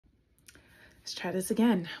Let's try this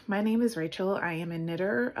again. My name is Rachel. I am a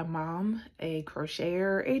knitter, a mom, a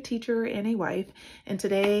crocheter, a teacher, and a wife. And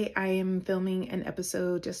today I am filming an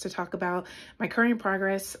episode just to talk about my current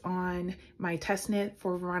progress on my test knit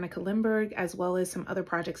for Veronika Lindberg, as well as some other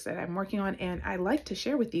projects that I'm working on. And I like to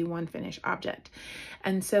share with you one finished object.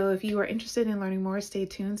 And so if you are interested in learning more, stay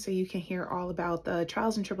tuned so you can hear all about the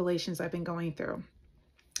trials and tribulations I've been going through.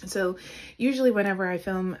 So usually whenever I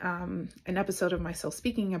film an episode of myself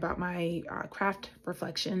speaking about my craft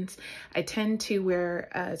reflections, I tend to wear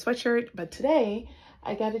a sweatshirt, but today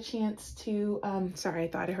I got a chance to, sorry, I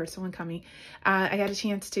thought I heard someone coming. I got a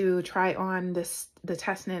chance to try on the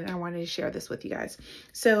test knit, and I wanted to share this with you guys.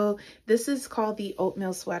 So this is called the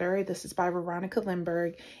Oatmeal sweater. This is by Veronika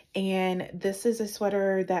Lindberg, and this is a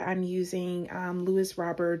sweater that I'm using Louis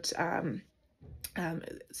Roberts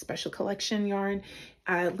special collection yarn.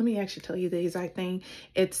 Let me actually tell you the exact thing.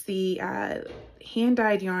 It's the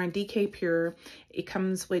hand-dyed yarn, DK Pure. It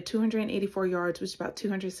comes with 284 yards, which is about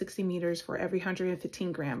 260 meters for every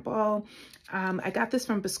 115 gram ball. I got this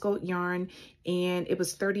from Biscotte Yarn, and it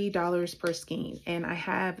was $30 per skein, and I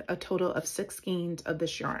have a total of 6 skeins of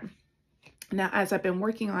this yarn. Now, as I've been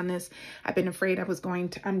working on this, I've been afraid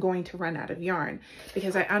I'm going to run out of yarn,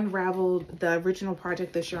 because I unraveled the original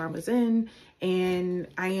project this yarn was in, and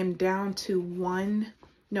I am down to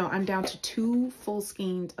I'm down to 2 full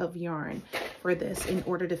skeins of yarn for this in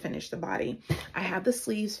order to finish the body. I have the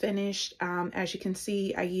sleeves finished. As you can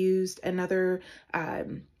see, I used another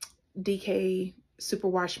DK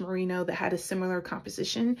superwash merino that had a similar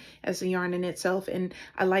composition as the yarn in itself, and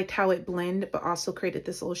I liked how it blended but also created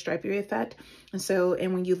this little stripy effect.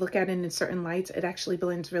 And when you look at it in certain lights, it actually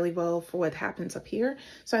blends really well for what happens up here.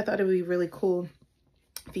 So I thought it would be really cool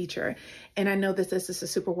feature. And I know that this is a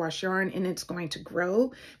superwash yarn, and it's going to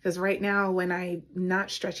grow, because right now when I'm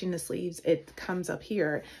not stretching the sleeves, it comes up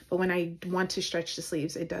here, but when I want to stretch the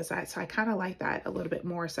sleeves, it does that. So I kind of like that a little bit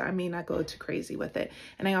more, so I may not go too crazy with it.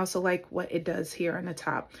 And I also like what it does here on the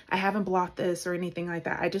top. I haven't blocked this or anything like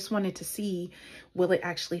that. I just wanted to see, will it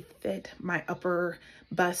actually fit my upper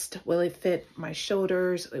bust? Will it fit my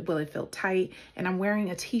shoulders? Will it feel tight? And I'm wearing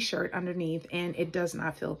a t-shirt underneath, and it does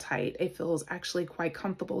not feel tight. It feels actually quite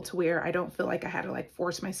comfortable to wear. I don't feel like I had to like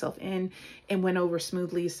force myself in, and went over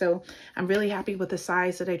smoothly. So I'm really happy with the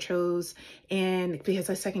size that I chose, and because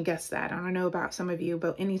I second guessed that. I don't know about some of you,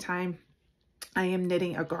 but anytime I am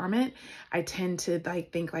knitting a garment, I tend to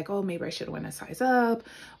think like, oh, maybe I should have went a size up,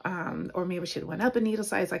 or maybe I should have went up a needle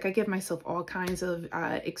size. Like, I give myself all kinds of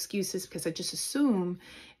excuses, because I just assume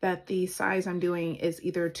that the size I'm doing is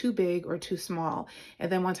either too big or too small.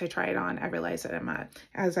 And then once I try it on, I realize that I'm not.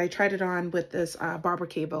 As I tried it on with this barber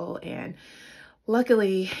cable, and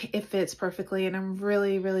luckily it fits perfectly, and I'm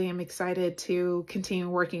really am excited to continue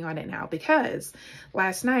working on it now, because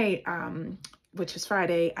last night, which is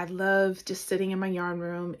Friday, I love just sitting in my yarn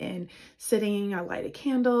room and I light a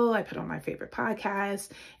candle, I put on my favorite podcast,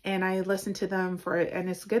 and I listen to them and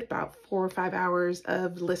it's good about 4 or 5 hours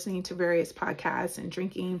of listening to various podcasts and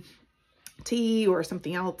drinking tea or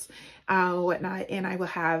something else, whatnot, and I will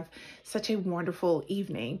have such a wonderful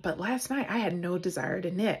evening. But last night I had no desire to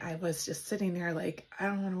knit. I was just sitting there like, I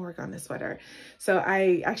don't want to work on this sweater. So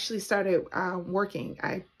I actually started working.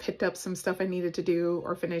 I picked up some stuff I needed to do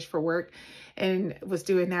or finish for work, and was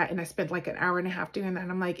doing that, and I spent like an hour and a half doing that.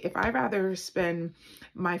 And I'm like, if I'd rather spend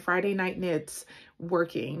my Friday night knits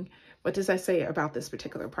working, what does that say about this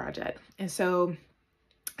particular project? And so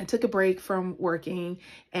I took a break from working,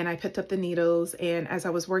 and I picked up the needles, and as I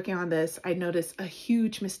was working on this, I noticed a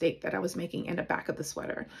huge mistake that I was making in the back of the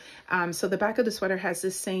sweater. So the back of the sweater has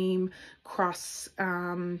the same cross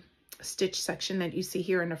stitch section that you see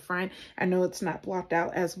here in the front. I know it's not blocked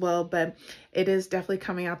out as well, but it is definitely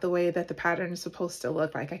coming out the way that the pattern is supposed to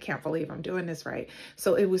look like. I can't believe I'm doing this right.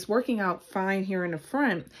 So it was working out fine here in the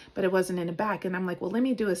front, but it wasn't in the back. And I'm like, well, let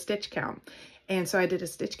me do a stitch count. And so I did a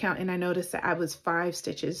stitch count, and I noticed that I was 5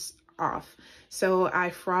 stitches off. So I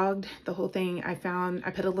frogged the whole thing. I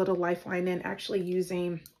put a little lifeline in, actually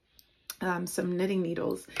using some knitting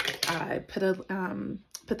needles. I put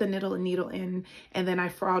the needle in, and then I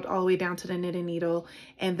frogged all the way down to the knitting needle,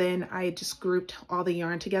 and then I just grouped all the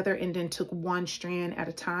yarn together, and then took one strand at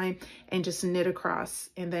a time and just knit across.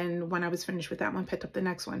 And then when I was finished with that one, picked up the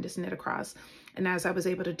next one, just knit across. And as I was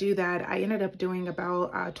able to do that, I ended up doing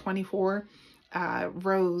about 24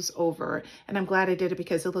 rows over, and I'm glad I did it,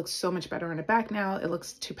 because it looks so much better on the back now. It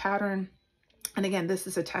looks to pattern. And again, this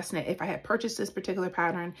is a test knit. If I had purchased this particular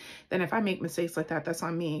pattern, then if I make mistakes like that, that's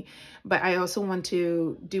on me. But I also want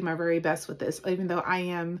to do my very best with this, even though I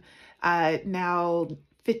am now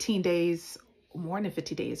 15 days more than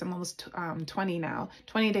 50 days. I'm almost 20 now,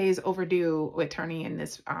 20 days overdue with turning in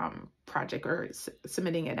this project or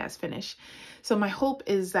submitting it as finished. So my hope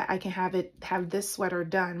is that I can have this sweater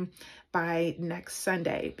done by next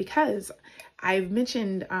Sunday, because I've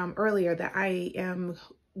mentioned earlier that I am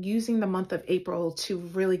using the month of April to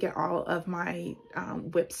really get all of my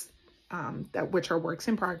whips which are works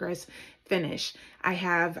in progress finished. I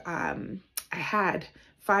had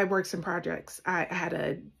 5 works in projects. I had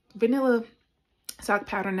a vanilla sock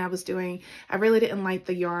pattern I was doing. I really didn't like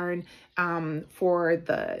the yarn for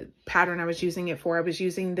the pattern I was using it for. I was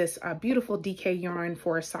using this beautiful DK yarn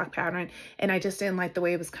for a sock pattern, and I just didn't like the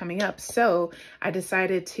way it was coming up. So I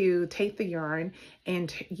decided to take the yarn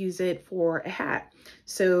and use it for a hat.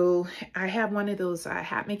 So I have one of those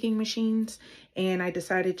hat making machines, and I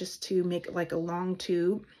decided just to make like a long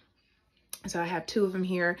tube. So I have 2 of them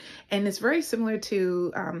here, and it's very similar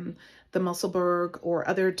to the Musselburgh or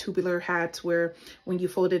other tubular hats where when you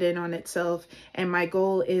fold it in on itself. And my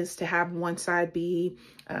goal is to have one side be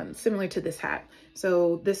similar to this hat.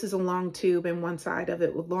 So this is a long tube, and one side of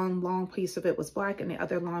it, long piece of it was black, and the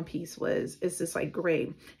other long piece is this like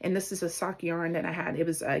gray. And this is a sock yarn that I had. It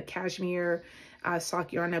was a cashmere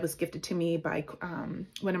sock yarn that was gifted to me by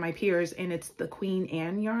one of my peers, and it's the Queen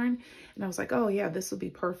Anne yarn. And I was like, oh yeah, this would be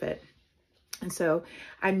perfect. And so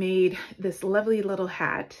I made this lovely little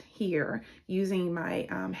hat here using my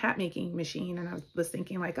hat making machine. And I was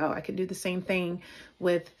thinking like, oh, I could do the same thing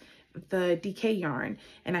with the DK yarn.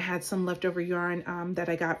 And I had some leftover yarn that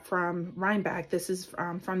I got from Rhinebeck. This is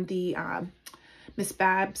from the Miss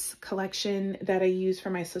Babs collection that I used for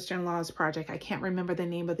my sister-in-law's project. I can't remember the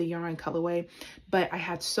name of the yarn colorway, but I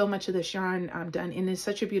had so much of this yarn done, and it's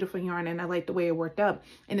such a beautiful yarn, and I like the way it worked up.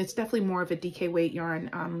 And it's definitely more of a DK weight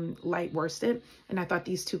yarn, light worsted, and I thought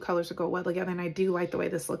these 2 colors would go well together, and I do like the way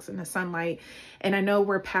this looks in the sunlight. And I know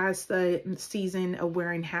we're past the season of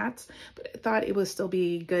wearing hats, but I thought it would still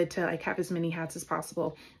be good to like have as many hats as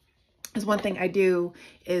possible. Because one thing I do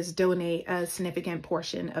is donate a significant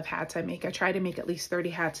portion of hats I make. I try to make at least 30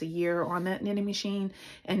 hats a year on that knitting machine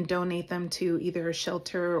and donate them to either a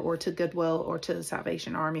shelter or to Goodwill or to the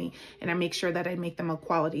Salvation Army. And I make sure that I make them of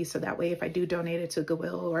quality, so that way if I do donate it to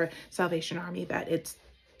Goodwill or Salvation Army, that it's,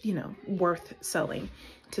 you know, worth selling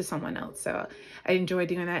to someone else. So I enjoy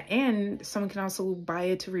doing that. And someone can also buy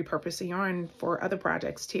it to repurpose the yarn for other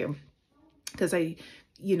projects too. Because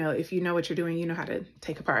you know, if you know what you're doing, you know how to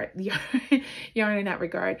take apart yarn in that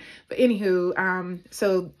regard. But anywho,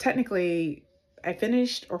 so technically I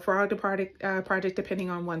finished or frogged a project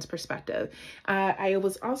depending on one's perspective. I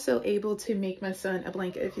was also able to make my son a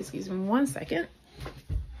blanket. If you excuse me 1 second.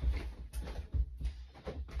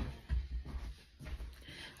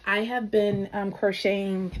 I have been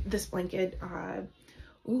crocheting this blanket, I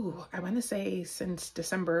want to say since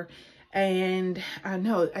December. And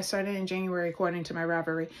no, I started in January according to my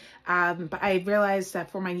Ravelry. But I realized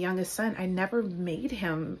that for my youngest son, I never made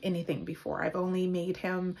him anything before. I've only made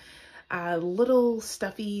him little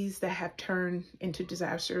stuffies that have turned into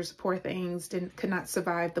disasters. Poor things could not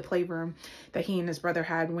survive the playroom that he and his brother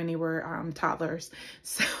had when they were toddlers.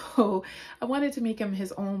 So I wanted to make him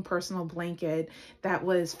his own personal blanket that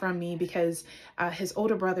was from me, because his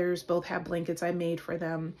older brothers both have blankets I made for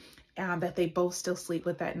them that they both still sleep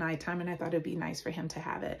with at nighttime, and I thought it'd be nice for him to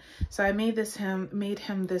have it. So I made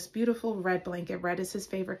him this beautiful red blanket. Red is his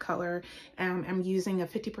favorite color. I'm using a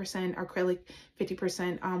 50% acrylic,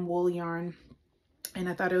 50% wool yarn. And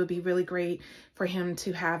I thought it would be really great for him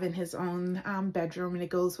to have in his own bedroom, and it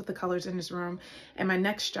goes with the colors in his room. And my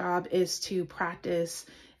next job is to practice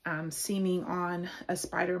seaming on a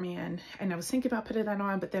Spider-Man. And I was thinking about putting that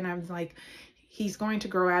on, but then I was like, he's going to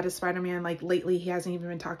grow out of Spider-Man. Like lately, he hasn't even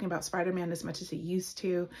been talking about Spider-Man as much as he used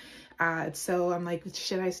to. So I'm like,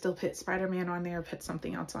 should I still put Spider-Man on there or put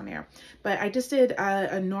something else on there? But I just did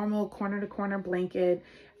a normal corner to corner blanket.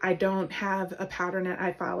 I don't have a pattern that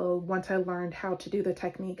I follow. Once I learned how to do the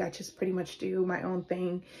technique, I just pretty much do my own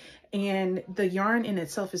thing. And the yarn in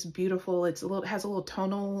itself is beautiful. Has a little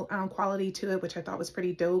tonal quality to it, which I thought was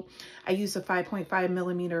pretty dope. I used a 5.5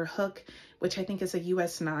 millimeter hook, which I think is a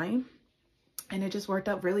US 9. And it just worked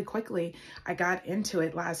out really quickly. I got into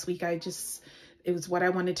it last week. It was what I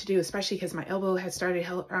wanted to do, especially because my elbow had started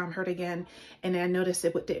hurt again. And I noticed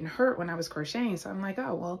it didn't hurt when I was crocheting. So I'm like,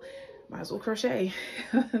 oh, well, might as well crochet.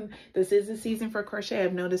 This is the season for crochet.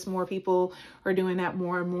 I've noticed more people are doing that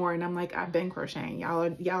more and more. And I'm like, I've been crocheting.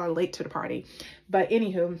 Y'all are late to the party. But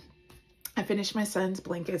anywho, I finished my son's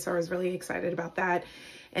blanket, so I was really excited about that.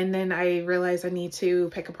 And then I realized I need to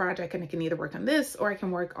pick a project, and I can either work on this or I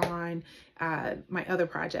can work on my other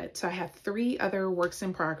project. So I have 3 other works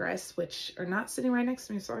in progress, which are not sitting right next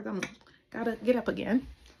to me. So I'm Gotta get up again.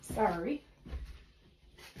 Sorry.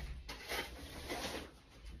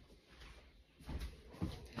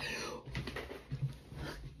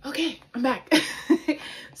 Okay, I'm back.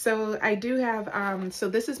 So I do have, so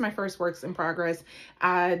this is my first works in progress.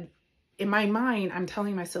 In my mind, I'm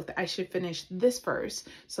telling myself that I should finish this first,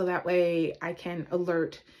 so that way I can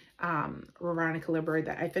alert Veronika Lindberg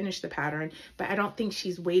that I finished the pattern. But I don't think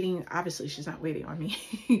she's waiting. Obviously, she's not waiting on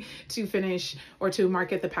me to finish or to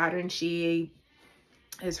market the pattern. She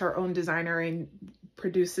is her own designer and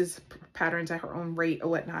produces patterns at her own rate or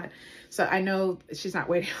whatnot. So I know she's not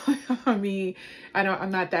waiting on me. I'm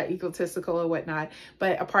not that egotistical or whatnot,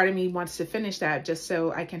 but a part of me wants to finish that just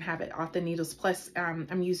so I can have it off the needles. Plus,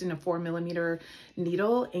 I'm using a 4mm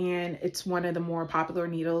needle, and it's one of the more popular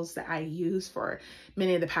needles that I use for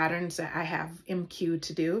many of the patterns that I have MQ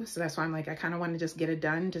to do. So that's why I'm like, I kind of want to just get it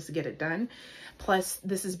done, just to get it done. Plus,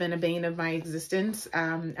 this has been a bane of my existence.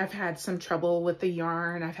 I've had some trouble with the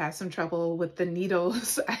yarn. I've had some trouble with the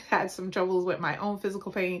needles. I've had some troubles with my own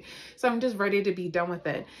physical pain. So I'm just ready to be done with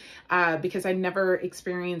it because I never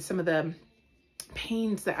experienced some of the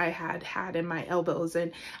pains that I had in my elbows.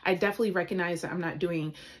 And I definitely recognize that I'm not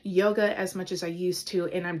doing yoga as much as I used to,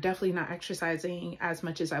 and I'm definitely not exercising as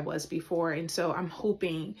much as I was before. And so I'm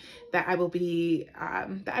hoping that I will be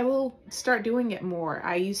that I will start doing it more.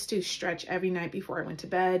 I used to stretch every night before I went to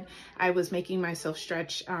bed. I was making myself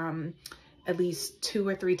stretch at least 2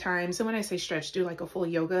 or 3 times. And when I say stretch, do like a full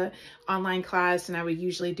yoga online class, and I would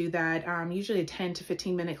usually do that usually a 10 to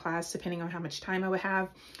 15-minute class depending on how much time I would have.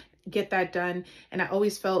 Get that done, and I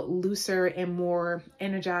always felt looser and more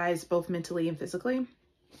energized both mentally and physically.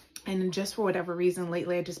 And just for whatever reason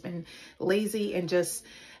lately, I've just been lazy and just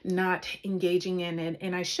not engaging in it,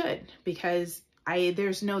 and I should, because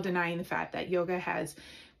there's no denying the fact that yoga has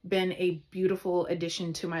been a beautiful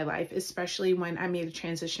addition to my life, especially when I made a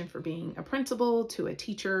transition from being a principal to a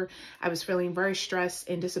teacher. I was feeling very stressed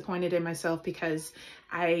and disappointed in myself because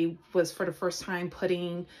I was for the first time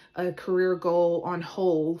putting a career goal on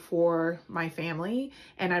hold for my family,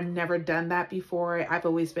 and I've never done that before. I've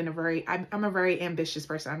always been I'm a very ambitious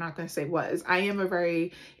person. I'm not going to say was. I am a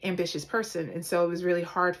very ambitious person, and so it was really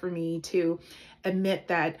hard for me to admit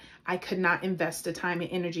that I could not invest the time and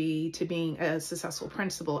energy to being a successful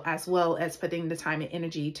principal, as well as putting the time and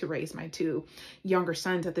energy to raise my 2 younger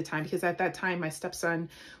sons at the time, because at that time my stepson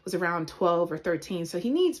was around 12 or 13, so he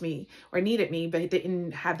needed me, but he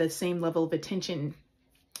didn't have the same level of attention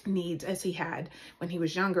needs as he had when he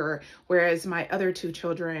was younger, whereas my other 2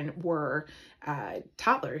 children were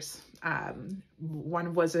toddlers.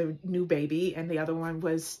 One was a new baby, and the other one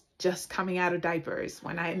was just coming out of diapers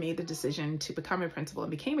when I made the decision to become a principal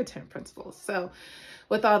and became a temp principal. So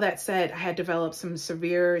with all that said, I had developed some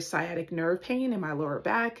severe sciatic nerve pain in my lower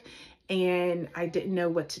back, and I didn't know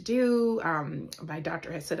what to do. My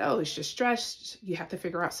doctor had said, oh, it's just stress. You have to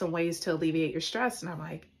figure out some ways to alleviate your stress. And I'm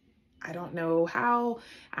like, I don't know how.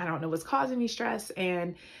 I don't know what's causing me stress.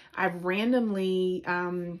 And I've randomly,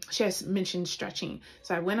 she has mentioned stretching.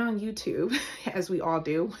 So I went on YouTube, as we all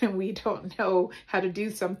do when we don't know how to do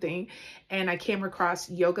something. And I came across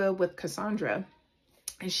Yoga with Cassandra.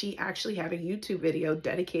 And she actually had a YouTube video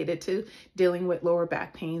dedicated to dealing with lower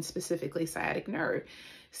back pain, specifically sciatic nerve.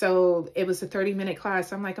 So it was a 30-minute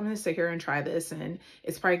class. I'm like, I'm going to sit here and try this, and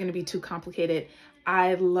it's probably going to be too complicated.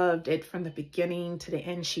 I loved it from the beginning to the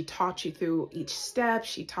end. She taught you through each step.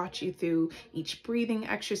 She taught you through each breathing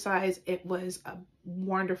exercise. It was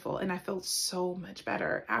wonderful, and I felt so much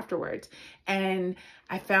better afterwards. And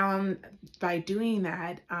I found by doing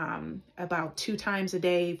that about 2 times a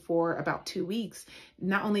day for about 2 weeks,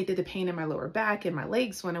 not only did the pain in my lower back and my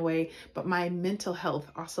legs went away, but my mental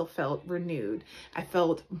health also felt renewed. I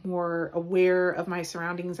felt more aware of my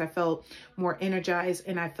surroundings. I felt more energized,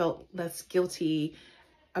 and I felt less guilty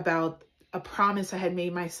about a promise I had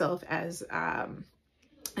made myself as a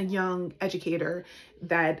young educator,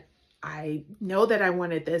 that I know that I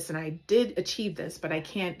wanted this and I did achieve this, but I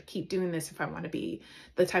can't keep doing this if I want to be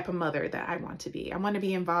the type of mother that I want to be. I want to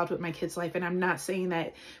be involved with my kids' life. And I'm not saying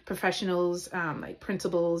that professionals like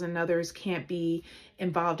principals and others can't be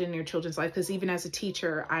involved in their children's life, because even as a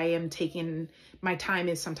teacher, my time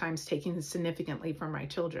is sometimes taken significantly from my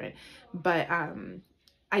children. But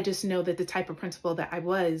I just know that the type of principal that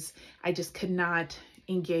I just could not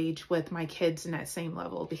engage with my kids in that same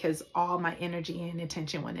level, because all my energy and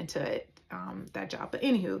attention went into it, that job. But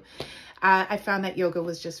anywho, I found that yoga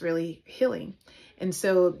was just really healing. And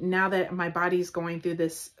so now that my body's going through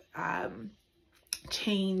this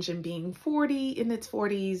change and being 40 in its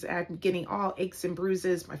 40s, I'm getting all aches and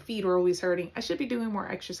bruises, my feet are always hurting, I should be doing more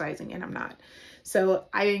exercising, and I'm not. So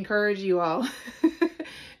I encourage you all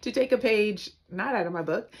to take a page, not out of my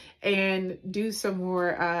book, and do some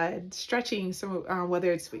more stretching,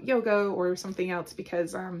 whether it's yoga or something else,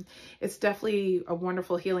 because it's definitely a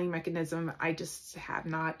wonderful healing mechanism. I just have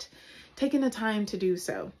not taken the time to do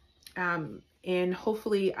so. And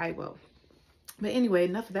hopefully I will. But anyway,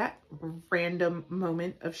 enough of that random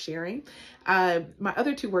moment of sharing. My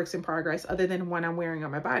other two works in progress, other than one I'm wearing on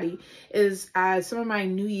my body, is some of my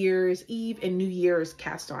New Year's Eve and New Year's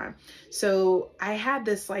cast on. So I had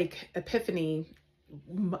this like epiphany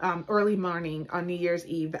early morning on New Year's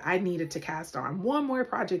Eve that I needed to cast on one more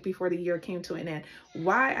project before the year came to an end.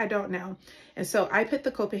 Why, I don't know. And so I picked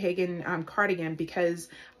the Copenhagen cardigan because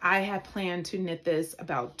I had planned to knit this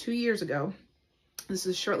about 2 years ago. This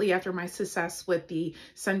is shortly after my success with the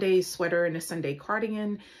Sunday sweater and a Sunday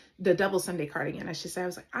cardigan, the double Sunday cardigan, I should say. I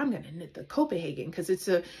was like, I'm going to knit the Copenhagen because it's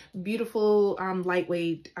a beautiful,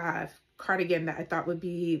 lightweight cardigan that I thought would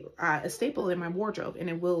be a staple in my wardrobe, and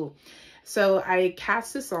it will. So I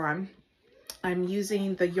cast this on. I'm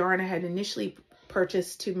using the yarn I had initially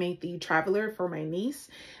purchased to make the Traveler for my niece,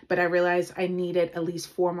 but I realized I needed at least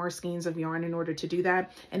 4 more skeins of yarn in order to do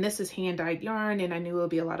that. And this is hand-dyed yarn, and I knew it would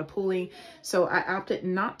be a lot of pulling. So I opted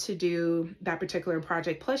not to do that particular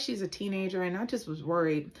project. Plus, she's a teenager, and I just was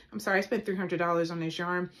worried. I'm sorry, I spent $300 on this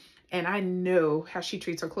yarn, and I know how she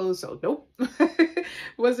treats her clothes, so nope.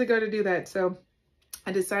 Wasn't going to do that. So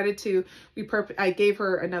I decided to I gave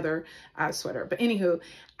her another sweater, but anywho,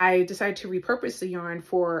 I decided to repurpose the yarn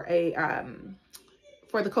for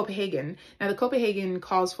the Copenhagen. Now the Copenhagen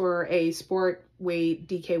calls for a sport weight,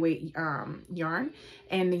 DK weight yarn,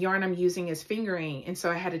 and the yarn I'm using is fingering, and so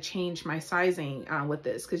I had to change my sizing with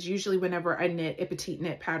this, because usually whenever I knit a petite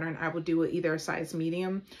knit pattern, I will do either a size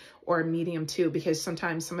medium or medium 2, because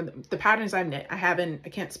sometimes some of the patterns I've knit, I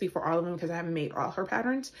can't speak for all of them because I haven't made all her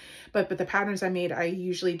patterns, but the patterns I made, I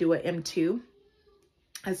usually do a M2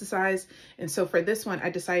 as the size. And so for this one, I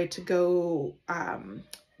decided to go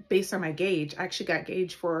based on my gauge. I actually got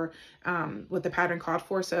gauge for what the pattern called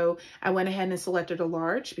for. So I went ahead and selected a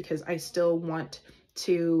large because I still want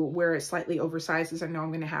to wear it slightly oversized, as I know I'm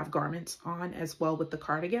going to have garments on as well with the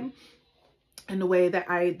cardigan. And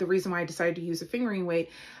the reason why I decided to use a fingering weight,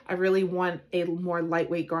 I really want a more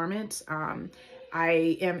lightweight garment.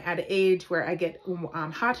 I am at an age where I get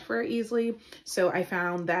hot very easily. So I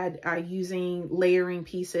found that using layering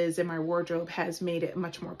pieces in my wardrobe has made it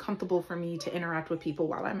much more comfortable for me to interact with people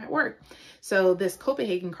while I'm at work. So this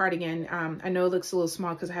Copenhagen cardigan, I know it looks a little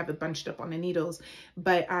small because I have it bunched up on the needles,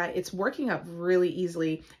 but it's working up really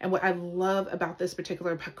easily. And what I love about this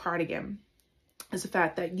particular cardigan is the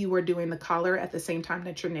fact that you are doing the collar at the same time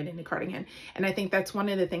that you're knitting the cardigan. And I think that's one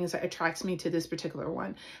of the things that attracts me to this particular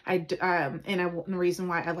one. The reason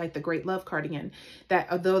why I like the Great Love cardigan, that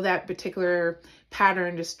although that particular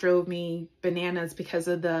pattern just drove me bananas because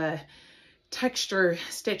of the texture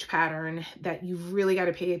stitch pattern that you really got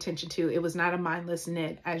to pay attention to. It was not a mindless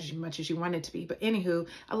knit as much as you want it to be. But anywho,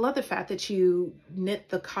 I love the fact that you knit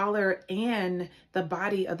the collar and the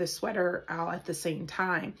body of the sweater out at the same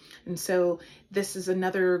time. And so this is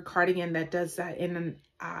another cardigan that does that. And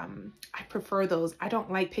I prefer those. I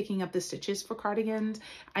don't like picking up the stitches for cardigans.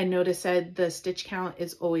 I noticed that the stitch count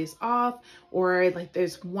is always off, or like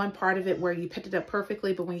there's one part of it where you picked it up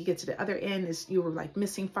perfectly, but when you get to the other end, you were like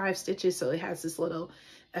missing 5 stitches. So it has this little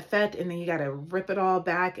effect, and then you got to rip it all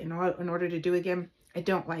back in order to do it again. I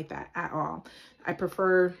don't like that at all. I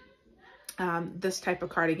prefer this type of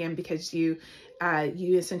cardigan because you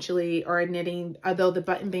essentially are knitting, although the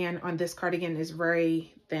button band on this cardigan is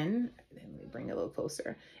very thin. Let me bring it a little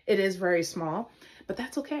closer. It is very small, but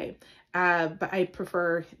that's okay. But I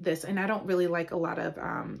prefer this, and I don't really like a lot of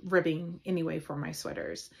ribbing anyway for my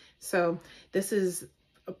sweaters. So this is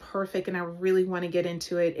perfect, and I really want to get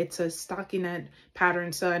into it. It's a stockinette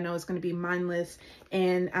pattern, so I know it's going to be mindless.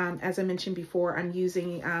 And as I mentioned before, I'm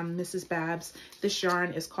using Mrs. Babs. This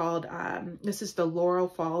yarn is called, this is the Laurel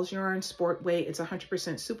Falls yarn, sport weight. It's 100%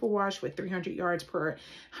 superwash with 300 yards per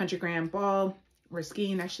 100 gram ball, or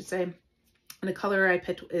skein, I should say. And the color I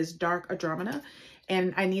picked is Dark Andromeda.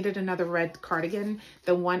 And I needed another red cardigan.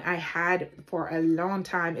 The one I had for a long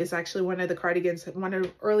time is actually one of the cardigans, one of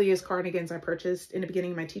the earliest cardigans I purchased in the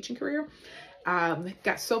beginning of my teaching career.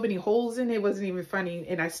 Got so many holes in it, it wasn't even funny,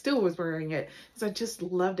 and I still was wearing it because I just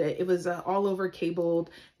loved it. It was all over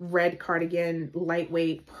cabled red cardigan,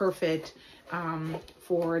 lightweight, perfect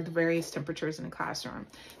for the various temperatures in the classroom.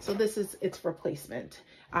 So this is its replacement.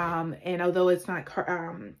 And although it's not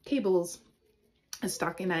cables, a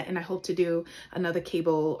stockinette, and I hope to do another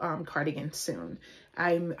cable cardigan soon.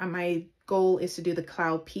 My goal is to do the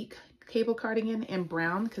Cloud Peak cable cardigan in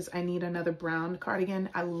brown because I need another brown cardigan.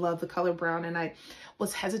 I love the color brown, and I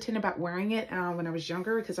was hesitant about wearing it when I was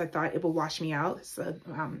younger because I thought it would wash me out. So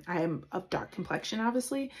I am of dark complexion,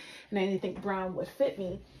 obviously, and I didn't think brown would fit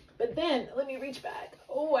me. But then, let me reach back.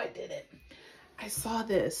 Oh, I did it. I saw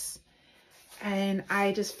this and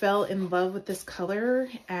I just fell in love with this color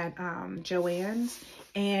at Joann's,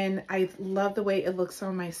 and I love the way it looks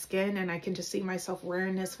on my skin, and I can just see myself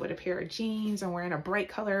wearing this with a pair of jeans and wearing a bright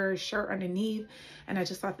color shirt underneath. And I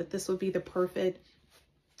just thought that this would be the perfect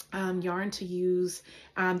yarn to use.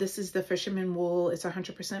 This is the Fisherman Wool. It's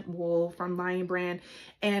 100% wool from Lion Brand,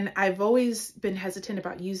 and I've always been hesitant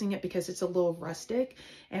about using it because it's a little rustic,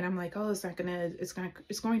 and I'm like, oh, it's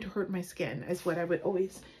going to hurt my skin, is what I would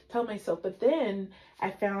always tell myself. But then I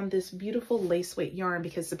found this beautiful lace weight yarn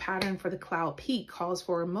because the pattern for the Cloud Peak calls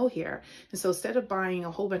for a mohair, and so instead of buying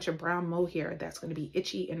a whole bunch of brown mohair that's going to be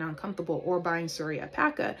itchy and uncomfortable, or buying Surrey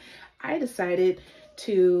alpaca, I decided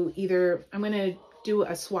to I'm going to do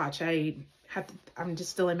a swatch. I'm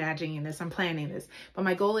just still imagining this. I'm planning this, but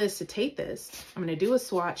my goal is to take this. I'm going to do a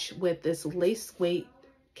swatch with this lace weight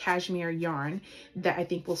cashmere yarn that I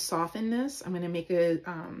think will soften this. I'm going to make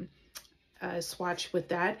a swatch with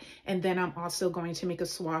that, and then I'm also going to make a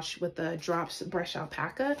swatch with the Drops Brush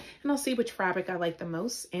Alpaca, and I'll see which fabric I like the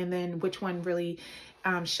most, and then which one really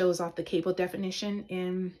shows off the cable definition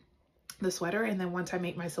in the sweater. And then once I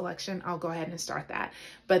make my selection, I'll go ahead and start that.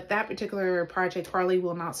 But that particular project probably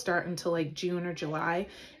will not start until like June or July,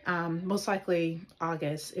 most likely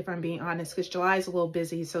August, if I'm being honest, because July is a little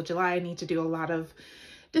busy. So July I need to do a lot of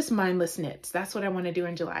just mindless knits. That's what I want to do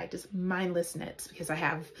in July, just mindless knits, because I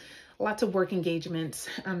have lots of work engagements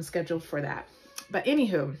scheduled for that. But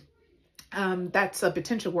anywho, that's a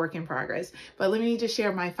potential work in progress. But let me just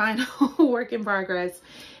share my final work in progress,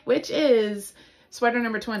 which is sweater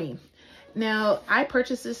number 20. Now, I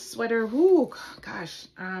purchased this sweater,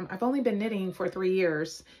 I've only been knitting for 3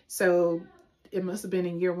 years, so it must have been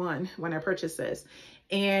in year 1 when I purchased this.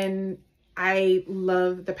 And I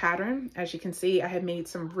love the pattern. As you can see, I have made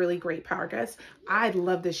some really great progress. I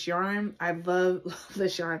love this yarn. I love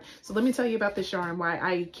this yarn. So let me tell you about this yarn, why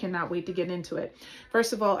I cannot wait to get into it.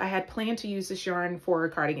 First of all, I had planned to use this yarn for a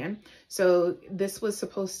cardigan. So this was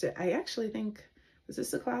supposed to, I actually think, was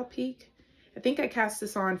this the Cloud Peak? I think I cast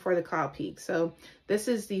this on for the Cloud Peak. So this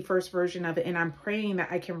is the first version of it, and I'm praying that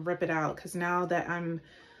I can rip it out, because now that I'm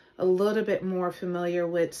a little bit more familiar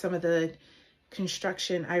with some of the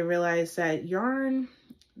construction, I realize that yarn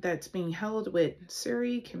that's being held with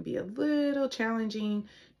Surrey can be a little challenging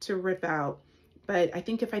to rip out. But I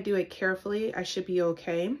think if I do it carefully, I should be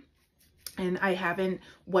okay. And I haven't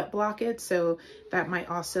wet blocked it, so that might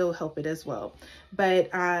also help it as well. But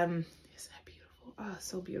oh,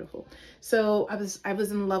 so beautiful. So I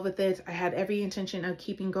was in love with it. I had every intention of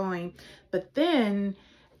keeping going, but then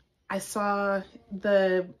I saw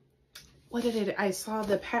my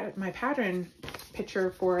pattern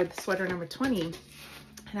picture for the sweater number 20,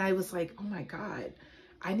 and I was like, oh my God,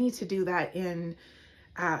 I need to do that in,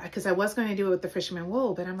 because I was going to do it with the Fisherman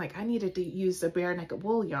Wool, but I'm like, I needed to use the Bare Naked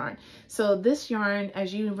Wool yarn. So this yarn,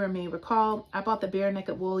 as you may recall, I bought the Bare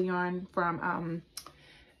Naked Wool yarn from,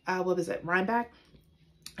 what was it, Rhinebeck?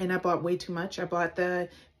 And I bought way too much. I bought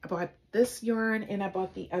this yarn, and I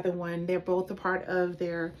bought the other one. They're both a part of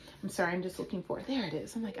their, I'm sorry, I'm just looking for it. There it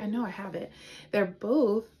is. I'm like, I know I have it. They're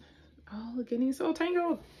both, oh, getting so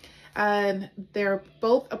tangled. They're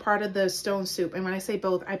both a part of the Stone Soup. And when I say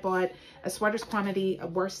both, I bought a sweater's quantity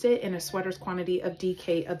of worsted and a sweater's quantity of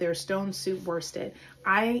DK of their Stone Soup worsted.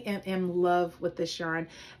 I am in love with this yarn.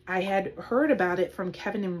 I had heard about it from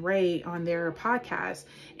Kevin and Ray on their podcast,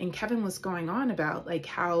 and Kevin was going on about like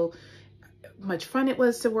how much fun it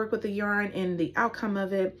was to work with the yarn and the outcome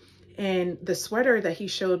of it. And the sweater that he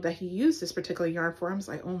showed that he used this particular yarn for, I was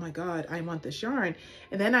like, oh my God, I want this yarn.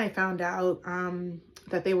 And then I found out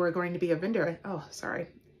that they were going to be a vendor. Oh, sorry,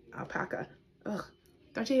 alpaca. Ugh,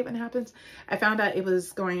 don't you hate when it happens? I found out it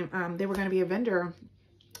was going, they were going to be a vendor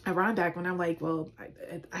at Rhinebeck, when I'm like, well,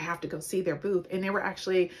 I have to go see their booth. And they were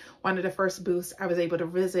actually one of the first booths I was able to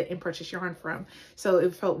visit and purchase yarn from. So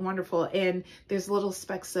it felt wonderful. And there's little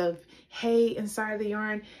specks of hay inside the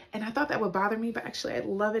yarn, and I thought that would bother me, but actually I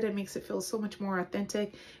love it. It makes it feel so much more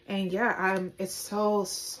authentic. And yeah, it's so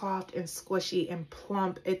soft and squishy and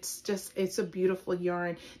plump. It's a beautiful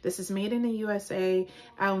yarn. This is made in the USA.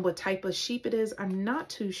 What type of sheep it is, I'm not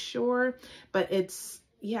too sure, but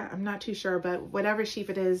I'm not too sure, but whatever sheep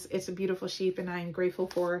it is, it's a beautiful sheep, and I'm grateful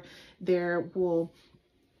for their wool.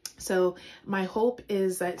 So my hope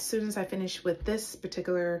is that as soon as I finish with this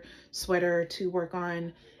particular sweater, to work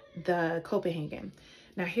on the Copenhagen.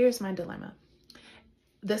 Now here's my dilemma.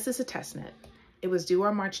 This is a test knit. It was due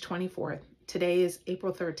on March 24th. Today is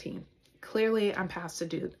April 13th. Clearly, I'm past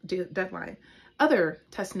the due deadline. Other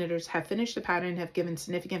test knitters have finished the pattern and have given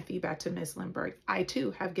significant feedback to Ms. Lindberg. I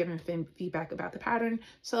too have given feedback about the pattern,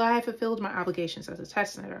 so I have fulfilled my obligations as a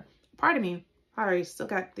test knitter. Part of me, sorry, still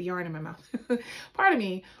got the yarn in my mouth. Part of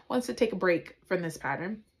me wants to take a break from this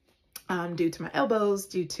pattern due to my elbows,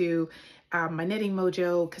 due to my knitting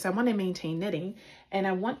mojo, because I want to maintain knitting and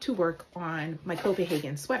I want to work on my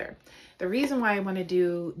Copenhagen sweater. The reason why I want to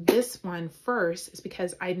do this one first is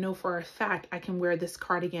because I know for a fact I can wear this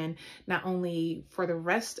cardigan not only for the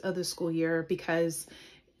rest of the school year, because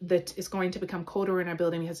it's going to become colder in our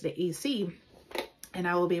building because of the AC, and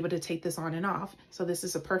I will be able to take this on and off. So this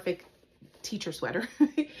is a perfect teacher sweater.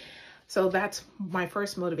 So that's my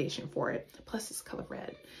first motivation for it. Plus it's color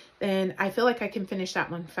red. Then I feel like I can finish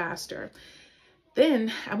that one faster.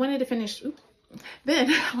 Then I wanted to finish,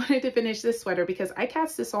 this sweater because I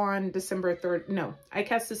cast this on December 3rd. No, I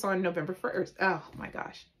cast this on November 1st. Oh my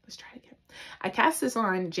gosh. Let's try it again. I cast this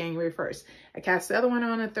on January 1st. I cast the other one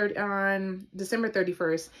on December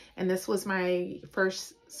 31st. And this was my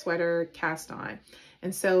first sweater cast on.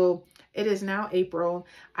 And so it is now April.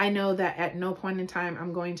 I know that at no point in time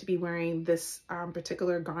I'm going to be wearing this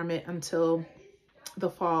particular garment until the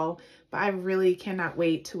fall, but I really cannot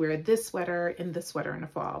wait to wear this sweater and this sweater in the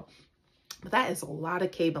fall. But that is a lot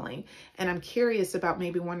of cabling, and I'm curious about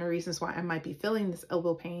maybe one of the reasons why I might be feeling this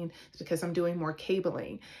elbow pain is because I'm doing more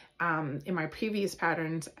cabling. In my previous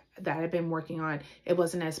patterns that I've been working on, it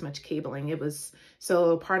wasn't as much cabling. It was,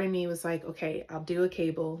 so part of me was like, okay, I'll do a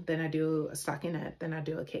cable, then I do a stockinette, then I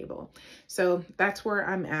do a cable. So that's where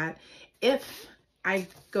I'm at. If I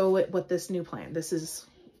go with this new plan, this is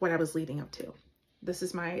what I was leading up to. This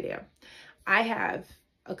is my idea. I have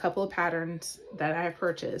a couple of patterns that I have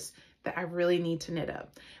purchased that I really need to knit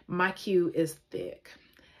up. My queue is thick.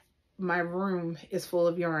 My room is full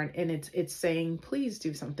of yarn, and it's saying, please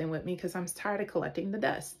do something with me because I'm tired of collecting the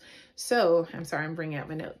dust. So I'm sorry, I'm bringing out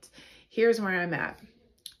my notes. Here's where I'm at.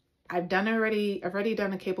 I've already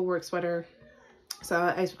done a cable work sweater. So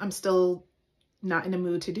I'm still not in the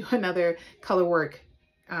mood to do another color work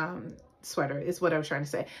sweater is what I was trying to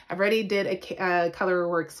say. I've already did a color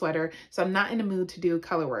work sweater, so I'm not in the mood to do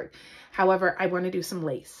color work. However, I want to do some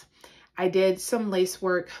lace. I did some lace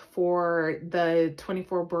work for the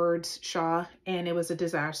 24 Birds shawl, and it was a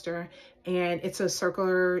disaster. And it's a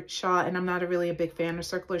circular shawl, and I'm not really a big fan of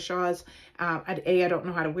circular shawls. I don't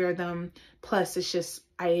know how to wear them. Plus, it's just,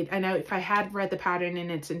 I know if I had read the pattern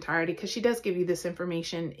in its entirety, because she does give you this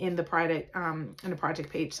information in the product, in the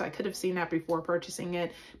project page. So I could have seen that before purchasing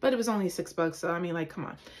it, but it was only $6. So I mean, like, come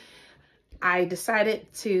on. I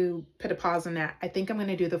decided to put a pause on that. I think I'm going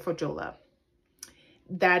to do the Frojola.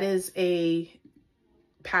 That is a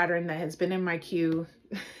pattern that has been in my queue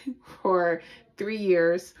for 3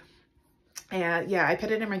 years. And yeah, I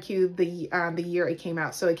put it in my queue the year it came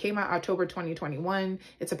out. So it came out October 2021.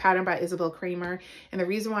 It's a pattern by Isabel Kramer. And the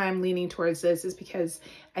reason why I'm leaning towards this is because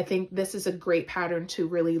I think this is a great pattern to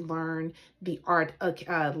really learn the art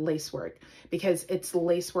of lace work, because it's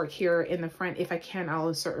lace work here in the front. If I can, I'll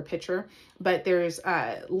insert a picture, but there's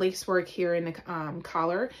lace work here in the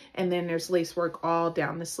collar, and then there's lace work all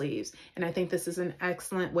down the sleeves. And I think this is an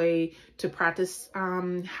excellent way to practice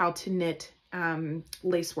how to knit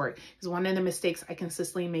lace work. Because one of the mistakes I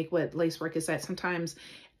consistently make with lace work is that sometimes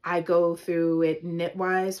I go through it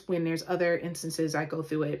knit-wise, when there's other instances I go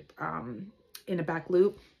through it in a back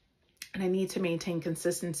loop. And I need to maintain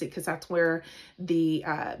consistency, because that's where the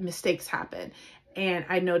mistakes happen. And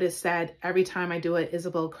I noticed that every time I do an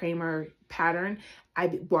Isabel Kramer pattern,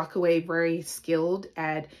 I walk away very skilled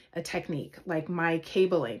at a technique, like my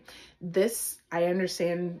cabling. This, I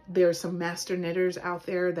understand there's some master knitters out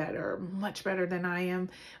there that are much better than I am,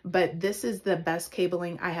 but this is the best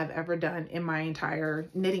cabling I have ever done in my entire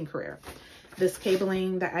knitting career. This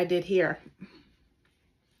cabling that I did here,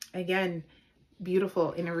 again,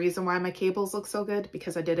 beautiful. And the reason why my cables look so good,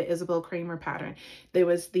 because I did an Isabel Kramer pattern. There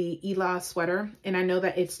was the Ela sweater, and I know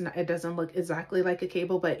that it doesn't look exactly like a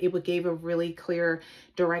cable, but it gave a really clear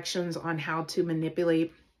directions on how to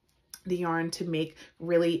manipulate the yarn to make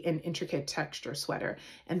really an intricate texture sweater.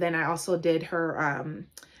 And then I also did her,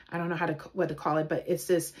 I don't know what to call it, but it's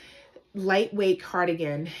this lightweight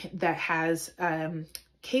cardigan that has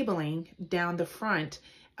cabling down the front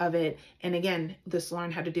of it. And again, this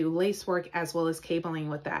learned how to do lace work as well as cabling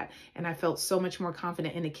with that. And I felt so much more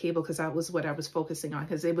confident in the cable, because that was what I was focusing on,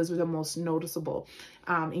 because it was the most noticeable.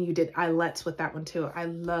 And you did eyelets with that one too. I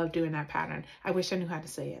love doing that pattern. I wish I knew how to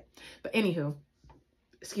say it. But anywho,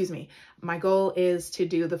 excuse me, my goal is to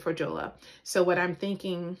do the Frojola. So what I'm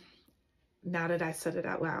thinking now that I said it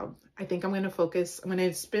out loud, I think I'm going to focus. I'm going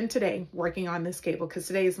to spend today working on this cable because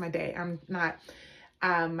today is my day. I'm not,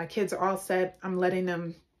 my kids are all set. I'm letting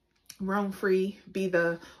them roam free, be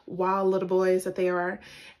the wild little boys that they are.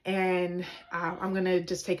 And I'm going to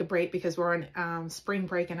just take a break because we're on spring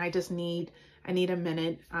break and I need a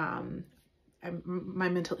minute. My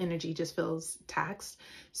mental energy just feels taxed.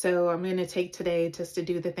 So I'm going to take today just to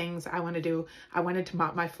do the things I want to do. I wanted to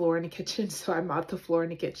mop my floor in the kitchen, so I mopped the floor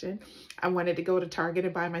in the kitchen. I wanted to go to Target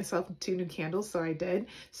and buy myself 2 new candles, so I did.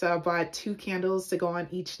 So I bought 2 candles to go on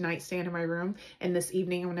each nightstand in my room. And this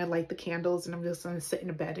evening I'm going to light the candles and I'm just going to sit in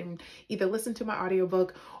the bed and either listen to my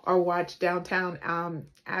audiobook or watch Downtown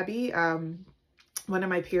Abbey. One of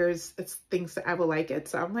my peers thinks that I will like it.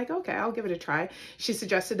 So I'm like, okay, I'll give it a try. She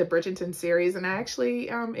suggested the Bridgerton series and I actually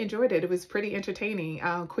enjoyed it. It was pretty entertaining.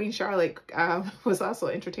 Queen Charlotte was also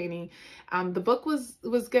entertaining. The book was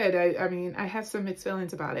good. I mean, I have some mixed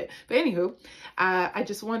feelings about it. But anywho, I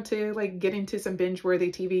just want to like get into some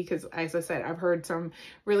binge-worthy TV because, as I said, I've heard some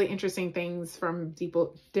really interesting things from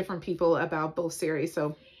different people about both series.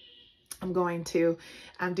 So I'm going to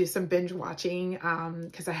do some binge watching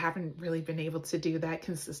because I haven't really been able to do that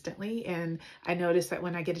consistently. And I noticed that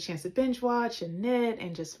when I get a chance to binge watch and knit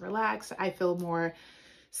and just relax, I feel more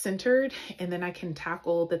centered and then I can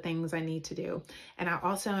tackle the things I need to do. And I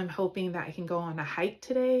also am hoping that I can go on a hike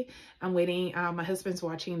today. I'm waiting. My husband's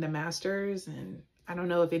watching the Masters and I don't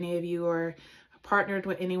know if any of you are partnered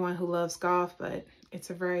with anyone who loves golf, but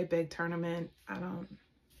it's a very big tournament. I don't know.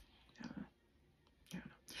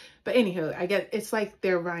 But anywho, I get it's like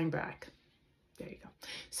they're running back. There you go.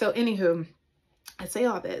 So anywho, I say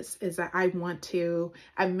all this is that I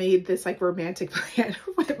made this like romantic plan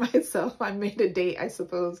with myself. I made a date, I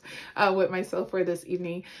suppose, with myself for this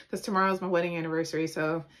evening because tomorrow's my wedding anniversary.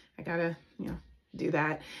 So I gotta, do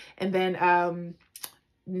that. And then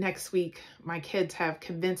next week, my kids have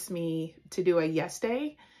convinced me to do a Yes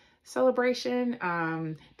Day celebration.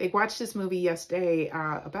 They watched this movie Yes Day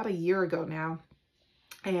about a year ago now.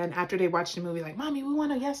 And after they watched the movie, like, Mommy, we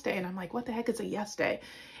want a Yes Day. And I'm like, what the heck is a Yes Day?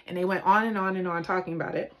 And they went on and on and on talking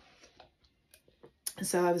about it.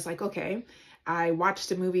 So I was like, okay. I watched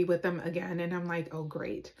the movie with them again and I'm like, oh,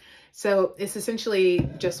 great. So it's essentially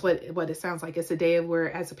just what it sounds like. It's a day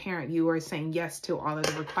where, as a parent, you are saying yes to all of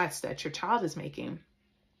the requests that your child is making.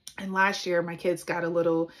 And last year, my kids got a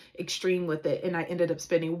little extreme with it, and I ended up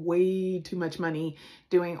spending way too much money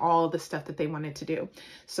doing all the stuff that they wanted to do.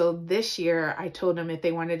 So this year, I told them if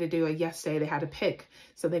they wanted to do a Yes Day, they had to pick.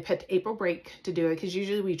 So they picked April break to do it because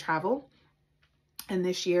usually we travel. And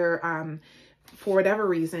this year, for whatever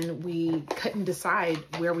reason, we couldn't decide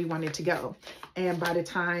where we wanted to go. And by the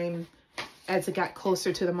time, as it got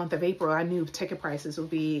closer to the month of April, I knew ticket prices would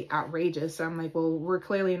be outrageous. So I'm like, well, we're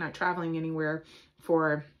clearly not traveling anywhere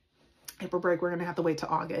for April break. We're going to have to wait till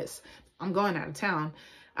August. I'm going out of town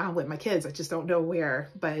with my kids. I just don't know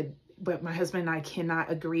where, but my husband and I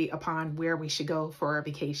cannot agree upon where we should go for our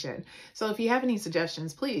vacation. So if you have any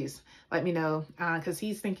suggestions, please let me know because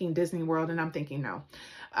he's thinking Disney World and I'm thinking no.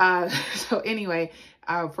 So anyway,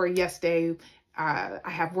 for Yes Day, I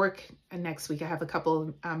have work next week. I have a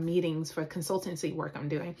couple meetings for consultancy work I'm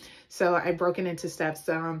doing. So I've broken into steps.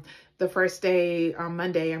 The first day on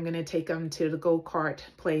Monday, I'm going to take them to the go-kart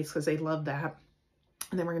place because they love that.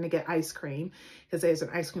 And then we're going to get ice cream because there's an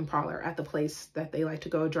ice cream parlor at the place that they like to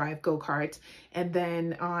go drive go-karts. And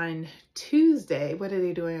then on Tuesday, what are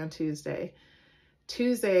they doing on Tuesday?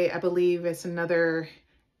 Tuesday, I believe it's another...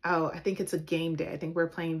 Oh, I think it's a game day. I think we're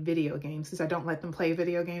playing video games because I don't let them play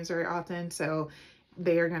video games very often. So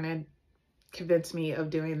they are going to convince me of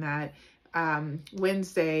doing that.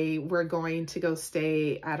 Wednesday, we're going to go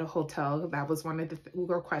stay at a hotel. That was one of the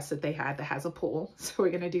requests that they had that has a pool. So we're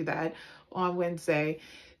going to do that on Wednesday.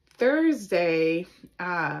 Thursday,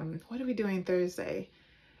 what are we doing Thursday?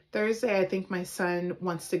 Thursday, I think my son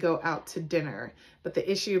wants to go out to dinner. But the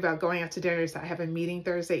issue about going out to dinner is that I have a meeting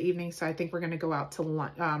Thursday evening. So I think we're going to go out to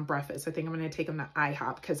lunch, breakfast. I think I'm going to take him to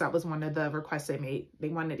IHOP because that was one of the requests they made. They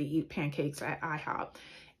wanted to eat pancakes at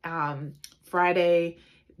IHOP. Friday,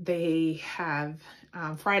 they have,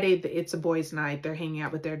 it's a boys' night. They're hanging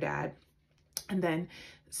out with their dad. And then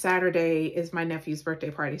Saturday is my nephew's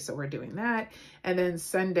birthday party. So we're doing that. And then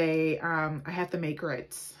Sunday, I have to make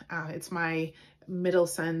grits. It's my middle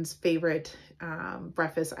son's favorite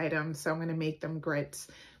breakfast item, so I'm going to make them grits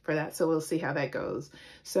for that. So we'll see how that goes.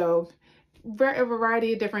 So a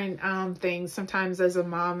variety of different things. Sometimes as a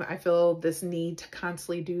mom, I feel this need to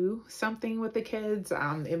constantly do something with the kids.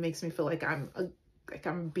 It makes me feel like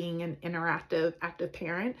I'm being an interactive, active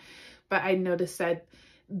parent. But I noticed that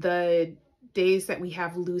the days that we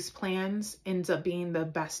have loose plans ends up being the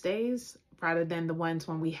best days rather than the ones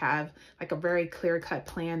when we have like a very clear-cut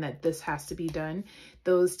plan that this has to be done.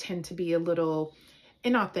 Those tend to be a little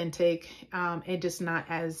inauthentic and just not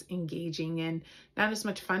as engaging and not as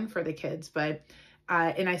much fun for the kids. But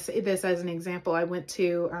and I say this as an example. I went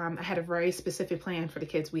to, I had a very specific plan for the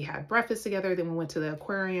kids. We had breakfast together, then we went to the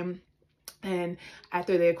aquarium. And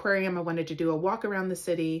after the aquarium, I wanted to do a walk around the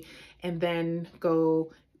city and then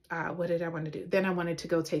go, what did I want to do? Then I wanted to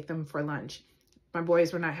go take them for lunch. My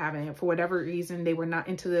boys were not having it. For whatever reason, they were not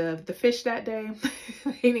into the fish that day.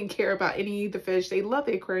 They didn't care about any of the fish. They loved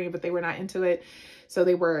the aquarium, but they were not into it. So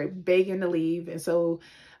they were begging to leave. And so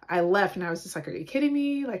I left and I was just like, are you kidding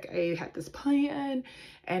me? Like, I had this plan.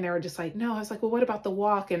 And they were just like, no. I was like, well, what about the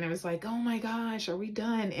walk? And it was like, oh my gosh, are we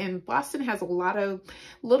done? And Boston has a lot of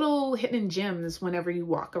little hidden gems whenever you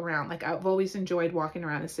walk around. Like, I've always enjoyed walking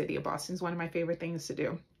around the city of Boston. It's one of my favorite things to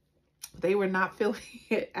do. They were not feeling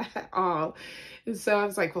it at all. And so I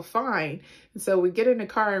was like, well, fine. And so we get in the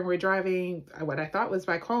car and we're driving what I thought was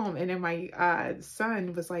back home. And then my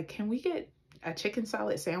son was like, can we get a chicken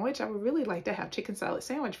salad sandwich? I would really like to have chicken salad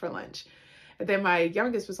sandwich for lunch. And then my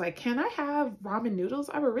youngest was like, can I have ramen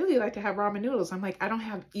noodles? I would really like to have ramen noodles. I'm like, I don't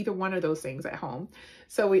have either one of those things at home.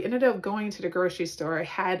 So we ended up going to the grocery store,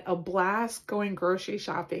 had a blast going grocery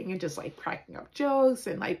shopping and just like cracking up jokes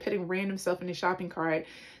and like putting random stuff in the shopping cart,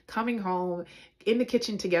 coming home in the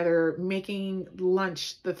kitchen together, making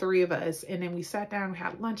lunch, the three of us. And then we sat down, we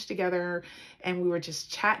had lunch together and we were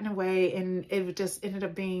just chatting away. And it just ended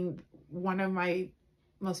up being one of my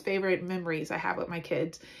most favorite memories I have with my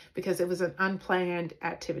kids because it was an unplanned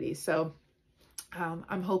activity. So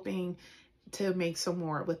I'm hoping to make some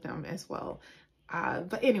more with them as well.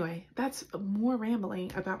 But anyway, that's more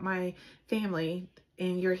rambling about my family,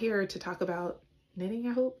 and you're here to talk about knitting,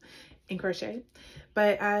 I hope, and crochet.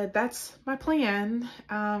 But that's my plan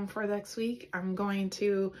for next week. I'm going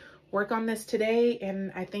to work on this today,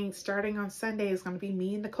 and I think starting on Sunday is going to be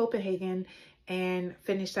me in the Copenhagen and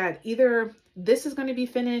finish that. Either this is going to be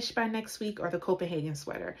finished by next week or the Copenhagen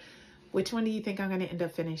sweater. Which one do you think I'm going to end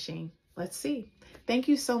up finishing? Let's see. Thank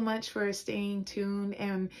you so much for staying tuned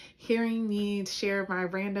and hearing me share my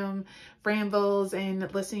random rambles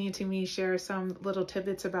and listening to me share some little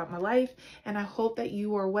tidbits about my life. And I hope that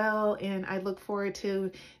you are well, and I look forward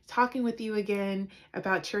to talking with you again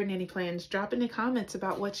about your knitting plans. Drop in the comments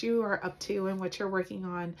about what you are up to and what you're working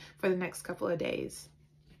on for the next couple of days.